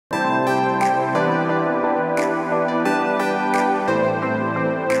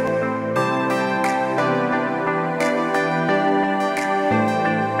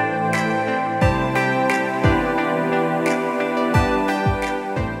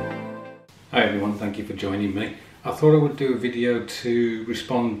Hi everyone, thank you for joining me. I thought I would do a video to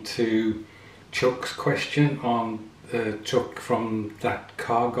respond to Chuck's question on Chuck from That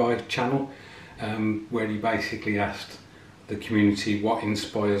Car Guide channel, where he basically asked the community what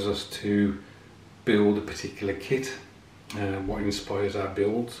inspires us to build a particular kit, what inspires our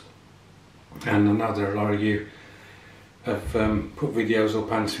builds. And I know there are a lot of you have put videos up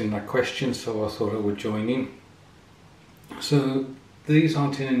answering that question, so I thought I would join in. So these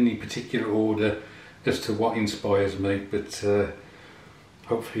aren't in any particular order as to what inspires me, but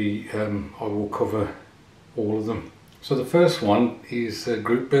hopefully I will cover all of them. So the first one is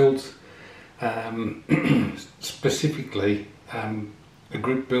group builds, specifically a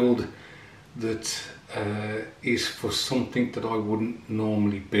group build that is for something that I wouldn't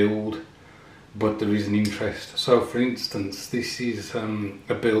normally build, but there is an interest. So for instance, this is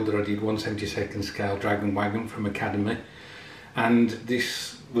a build that I did 1/72 scale Dragon Wagon from Academy. And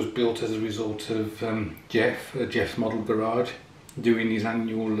this was built as a result of Jeff's Model Garage, doing his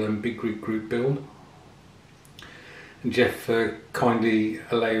annual Big Group build. And Jeff kindly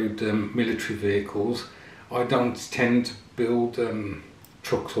allowed military vehicles. I don't tend to build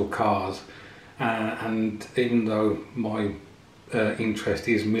trucks or cars, and even though my interest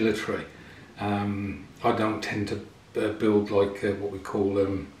is military, I don't tend to build like what we call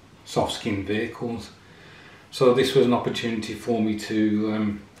soft skin vehicles. So this was an opportunity for me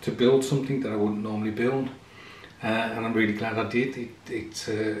to build something that I wouldn't normally build, and I'm really glad I did.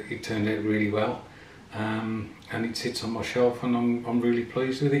 It turned out really well, and it sits on my shelf, and I'm really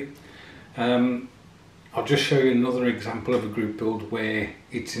pleased with it. I'll just show you another example of a group build where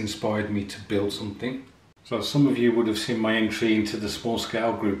it's inspired me to build something. So some of you would have seen my entry into the small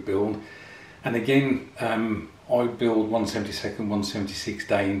scale group build, and again I build 1/72, 1/76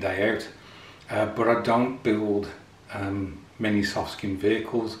 day in day out. But I don't build many soft skin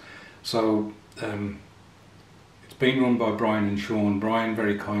vehicles. So it's been run by Brian and Sean. Brian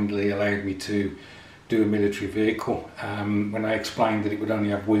very kindly allowed me to do a military vehicle. When I explained that it would only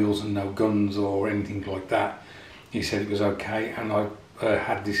have wheels and no guns or anything like that, he said it was okay, and I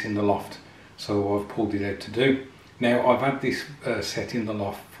had this in the loft, so I've pulled it out to do. Now I've had this set in the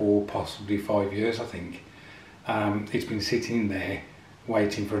loft for possibly 5 years, I think. It's been sitting there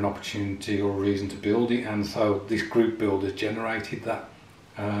waiting for an opportunity or a reason to build it, and so this group build has generated that.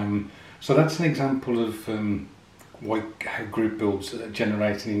 So that's an example of how group builds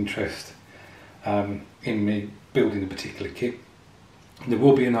generate an interest in me building a particular kit. There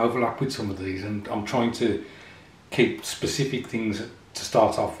will be an overlap with some of these, and I'm trying to keep specific things to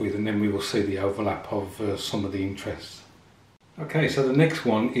start off with, and then we will see the overlap of some of the interests. Okay, so the next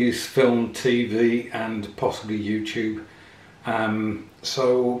one is film, TV and possibly YouTube.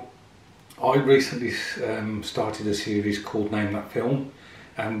 So I recently started a series called Name That Film,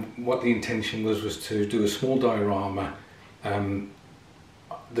 and what the intention was to do a small diorama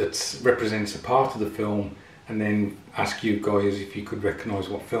that represents a part of the film, and then ask you guys if you could recognise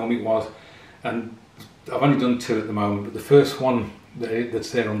what film it was. And I've only done two at the moment, but the first one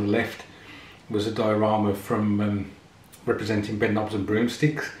that's there on the left was a diorama from representing Bedknobs and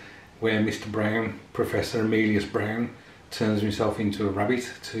Broomsticks, where Mr. Brown, Professor Emilius Brown, turns himself into a rabbit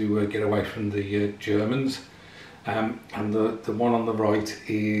to get away from the Germans. And the one on the right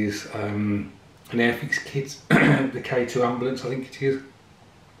is an Airfix kit, the K2 ambulance I think it is.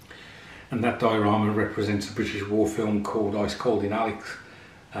 And that diorama represents a British war film called Ice Cold in Alex,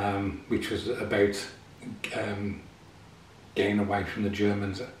 which was about getting away from the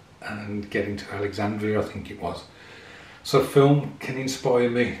Germans and getting to Alexandria, I think it was. So film can inspire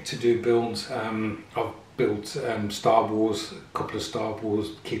me to do builds. I've built Star Wars, a couple of Star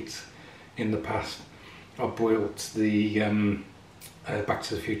Wars kits in the past. I built the Back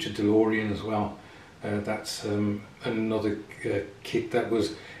to the Future DeLorean as well. That's another kit that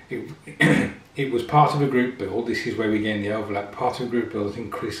was, it was part of a group build. This is where we get the overlap. Part of a group build. I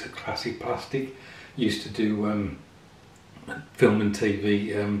think Chris at Classic Plastic used to do film and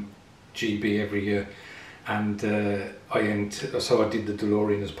TV GB every year, and so I did the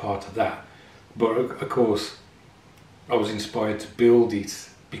DeLorean as part of that. But of course I was inspired to build it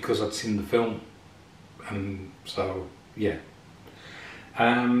because I'd seen the film, and so yeah.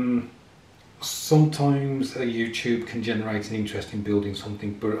 Sometimes YouTube can generate an interest in building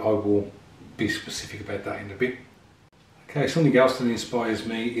something, but I will be specific about that in a bit. Okay, something else that inspires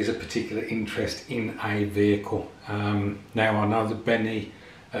me is a particular interest in a vehicle. Now I know that Benny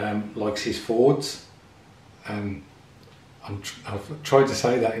likes his Fords. I've tried to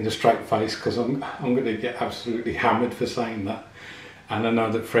say that in a straight face because I'm going to get absolutely hammered for saying that, and I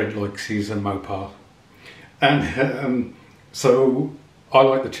know that Fred likes his Mopar, and so I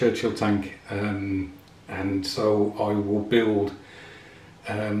like the Churchill tank, and so I will build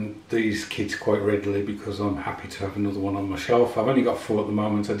these kits quite readily because I'm happy to have another one on my shelf. I've only got 4 at the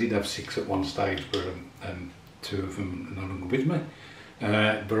moment. I did have 6 at one stage, but 2 of them are no longer with me.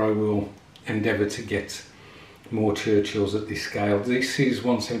 But I will endeavour to get more Churchills at this scale. This is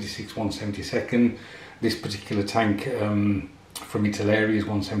 176 1/72. This particular tank from Italeri is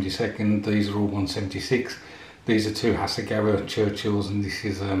 1/72. These are all 176. These are 2 Hasegawa Churchills, and this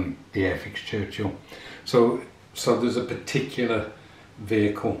is the Airfix Churchill. So there's a particular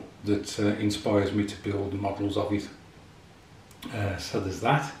vehicle that inspires me to build models of it. So there's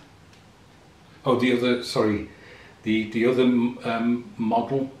that. Oh, the other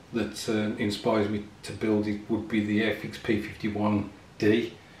model that inspires me to build it would be the Airfix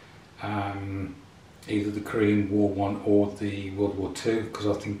P51D, either the Korean War one or the World War II, because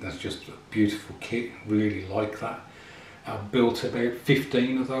I think that's just a beautiful kit. Really like that. I've built about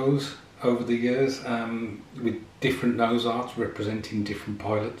 15 of those over the years, with different nose arts representing different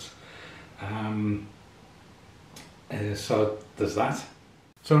pilots. So there's that.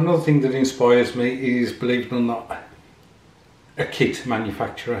 So another thing that inspires me is, believe it or not, a kit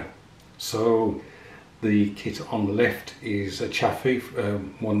manufacturer. So the kit on the left is a Chaffee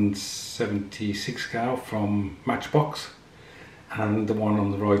 176 scale from Matchbox, and the one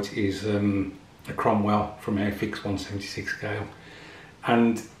on the right is a Cromwell from Airfix 176 scale.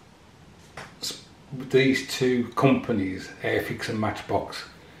 And these 2 companies, Airfix and Matchbox,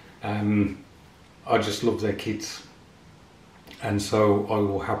 I just love their kits, and so I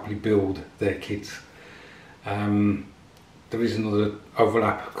will happily build their kits. There is another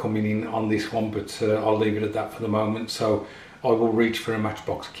overlap coming in on this one, but I'll leave it at that for the moment. So I will reach for a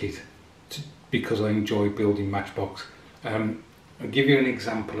Matchbox kit because I enjoy building Matchbox. I'll give you an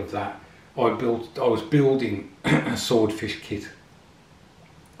example of that. I was building a Swordfish kit.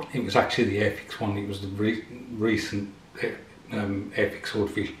 It was actually the Airfix one. It was the recent Airfix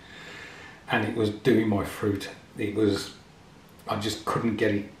Swordfish, and it was doing my fruit. I just couldn't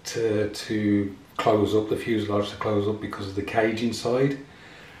get it to close up, the fuselage to close up, because of the cage inside.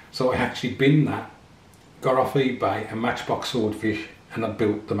 So I actually binned that, got off eBay a Matchbox Swordfish, and I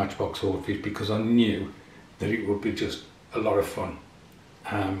built the Matchbox Swordfish because I knew that it would be just a lot of fun,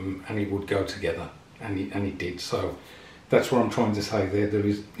 and it would go together, and it did. So that's what I'm trying to say there. There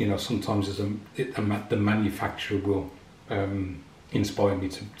is, sometimes the manufacturer will inspire me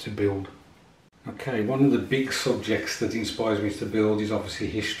to build. Okay, one of the big subjects that inspires me to build is obviously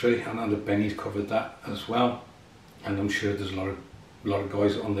history. I know that Benny's covered that as well, and I'm sure there's a lot of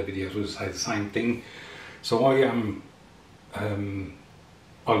guys on their videos will say the same thing. So I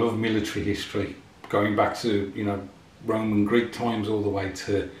love military history, going back to Roman Greek times all the way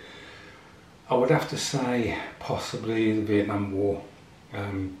to, I would have to say, possibly the Vietnam War.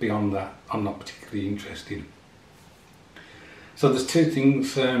 Beyond that, I'm not particularly interested. So there's 2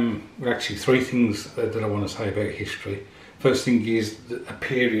 things, actually 3 things that I want to say about history. First thing is a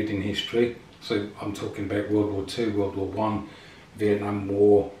period in history. So I'm talking about World War II, World War I, Vietnam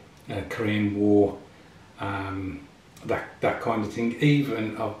War, Korean War, that kind of thing.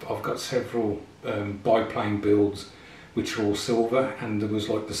 Even I've got several biplane builds which are all silver, and there was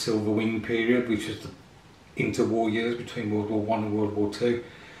like the Silver Wing period, which was the interwar years between World War I and World War II.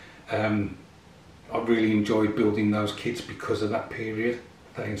 I really enjoyed building those kits because of that period.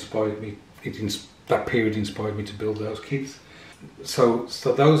 That inspired me. That period inspired me to build those kits. So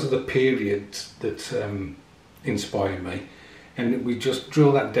those are the periods that inspire me, and we just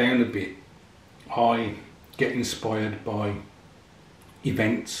drill that down a bit. I get inspired by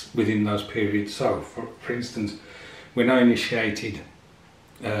events within those periods. So, for instance, when I initiated,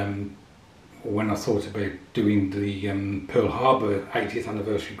 when I thought about doing the Pearl Harbor 80th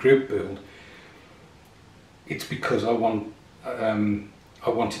anniversary group build, it's because I wanted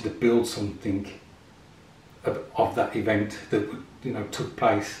to build something of that event that took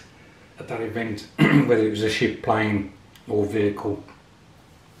place at that event, whether it was a ship, plane or vehicle,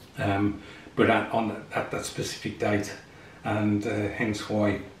 but at that specific date, and hence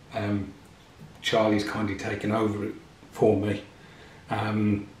why Charlie's kindly taken over it for me.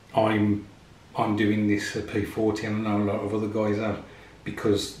 I'm doing this P40, and I know a lot of other guys have,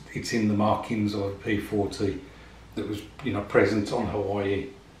 because it's in the markings of a P40 that was present on Hawaii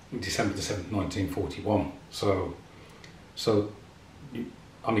December the 7th 1941. So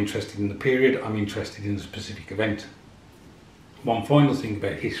I'm interested in the period, I'm interested in the specific event. One final thing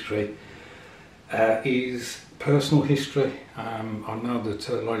about history is personal history. I know that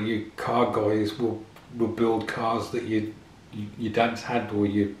a lot of you car guys will build cars that your dad's had, or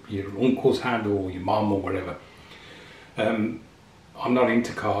your uncle's had, or your mum, or whatever. I'm not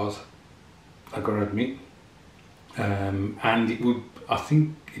into cars, I've got to admit, and I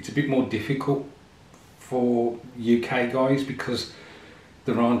think it's a bit more difficult for UK guys because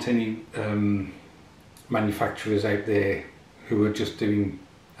there aren't any manufacturers out there who are just doing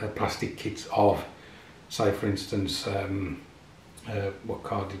plastic kits of, say for instance, what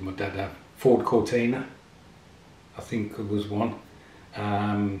car did my dad have? Ford Cortina, I think it was one.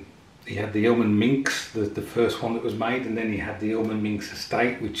 He had the Ilman Minx, the first one that was made, and then he had the Ilman Minx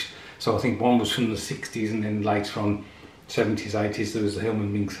Estate, which, so I think one was from the 60s, and then later on 70s, 80s there was the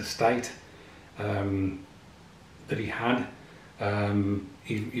Ilman Minx Estate that he had.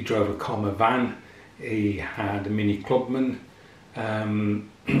 He drove a Commer van, he had a Mini Clubman,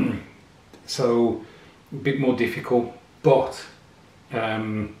 so a bit more difficult, but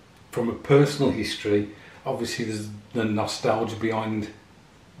from a personal history, obviously there's the nostalgia behind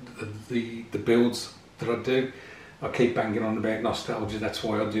the builds that I do. I keep banging on about nostalgia, that's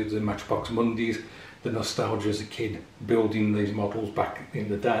why I do the Matchbox Mondays. The nostalgia as a kid, building these models back in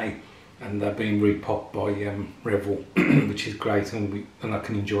the day, and they're being repopped by Revell, which is great, and I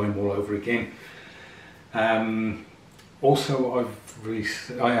can enjoy them all over again. Also,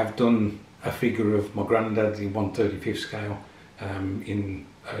 I have done a figure of my granddad in 1/35 scale in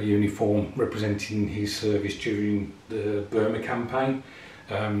a uniform representing his service during the Burma campaign.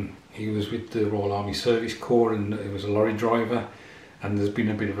 He was with the Royal Army Service Corps, and he was a lorry driver, and there's been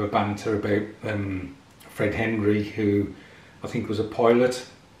a bit of a banter about Fred Henry, who I think was a pilot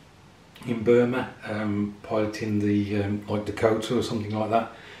in Burma, piloting the like Dakota or something like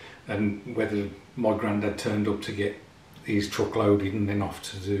that, and whether my granddad turned up to get his truck loaded and then off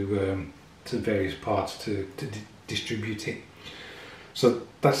to do to various parts to distribute it. So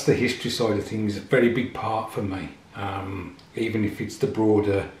that's the history side of things, a very big part for me, even if it's the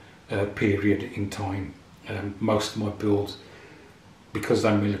broader period in time. Most of my builds, because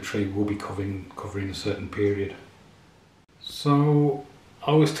they're military, will be covering a certain period. So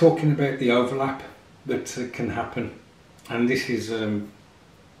I was talking about the overlap that can happen, and this is a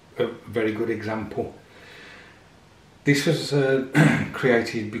very good example. This was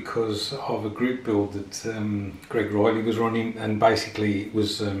created because of a group build that Greg Riley was running, and basically it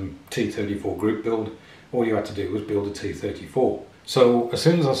was T34 group build. All you had to do was build a T34. So as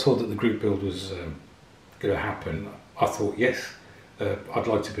soon as I saw that the group build was going to happen, I thought, yes, I'd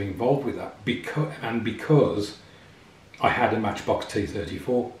like to be involved with that, because I had a Matchbox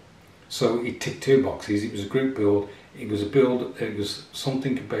T34. So it ticked two boxes. It was a group build, it was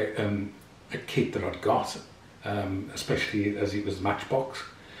something about a kit that I'd got, especially as it was Matchbox.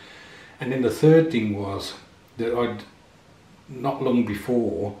 And then the third thing was that I'd not long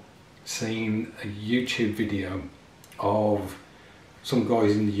before seen a YouTube video of some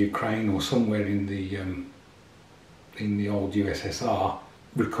guys in the Ukraine or somewhere in the old USSR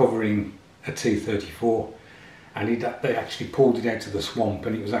recovering a T34, and they actually pulled it out of the swamp,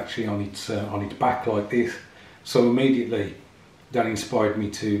 and it was actually on its back like this. So immediately that inspired me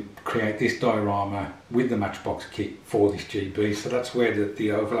to create this diorama with the Matchbox kit for this GB. So that's where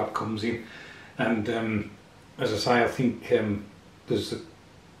the overlap comes in. And as I say, I think there's a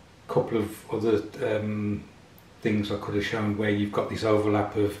couple of other things I could have shown where you've got this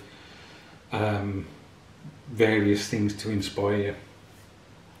overlap of various things to inspire you.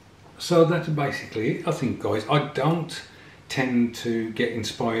 So that's basically it, I think, guys. I don't tend to get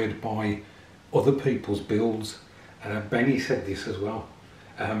inspired by other people's builds. Benny said this as well.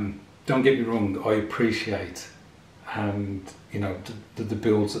 Don't get me wrong, I appreciate and the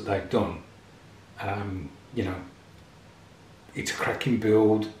builds that they've done. It's a cracking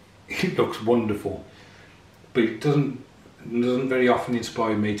build, it looks wonderful, but it doesn't very often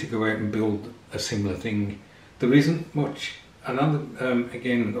inspire me to go out and build a similar thing. There isn't much.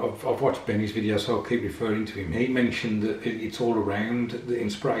 Again, I've watched Benny's video, so I'll keep referring to him. He mentioned that it's all around, the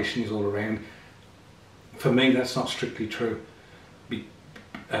inspiration is all around. For me, that's not strictly true.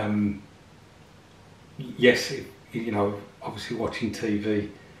 Yes, obviously watching TV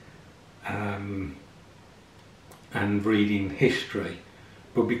and reading history,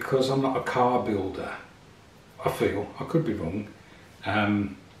 but because I'm not a car builder, I feel, I could be wrong,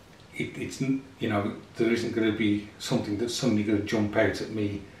 there isn't going to be something that's suddenly going to jump out at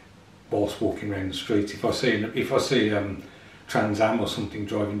me whilst walking around the street. If I see Trans Am or something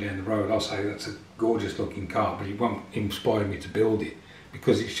driving down the road, I'll say that's a gorgeous looking car, but it won't inspire me to build it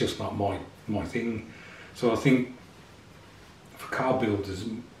because it's just not my thing. So I think for car builders,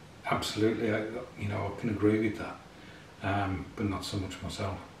 absolutely, I can agree with that, but not so much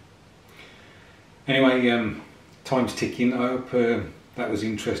myself. Anyway, time's ticking. I hope that was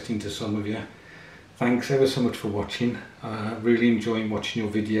interesting to some of you. thanks ever so much for watching. Really enjoying watching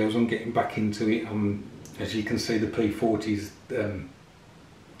your videos. I'm getting back into it. As you can see, the P40's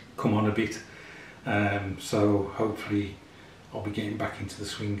come on a bit, so hopefully I'll be getting back into the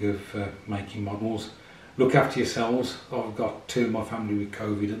swing of making models. Look after yourselves. I've got 2 of my family with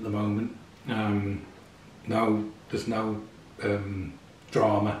COVID at the moment. There's no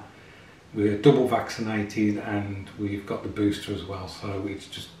drama. We're double vaccinated and we've got the booster as well, so it's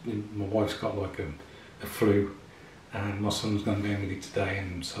just, my wife's got like a flu and my son's gone down with it today,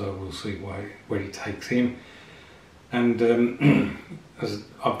 and so we'll see where he takes him. And as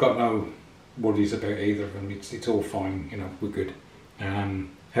I've got no worries about either of them, it's all fine, you know, we're good.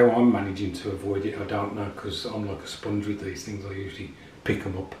 How I'm managing to avoid it, I don't know, because I'm like a sponge with these things. I usually pick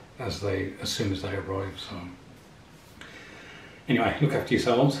them up as soon as they arrive. So anyway, look after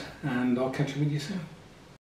yourselves and I'll catch up with you soon.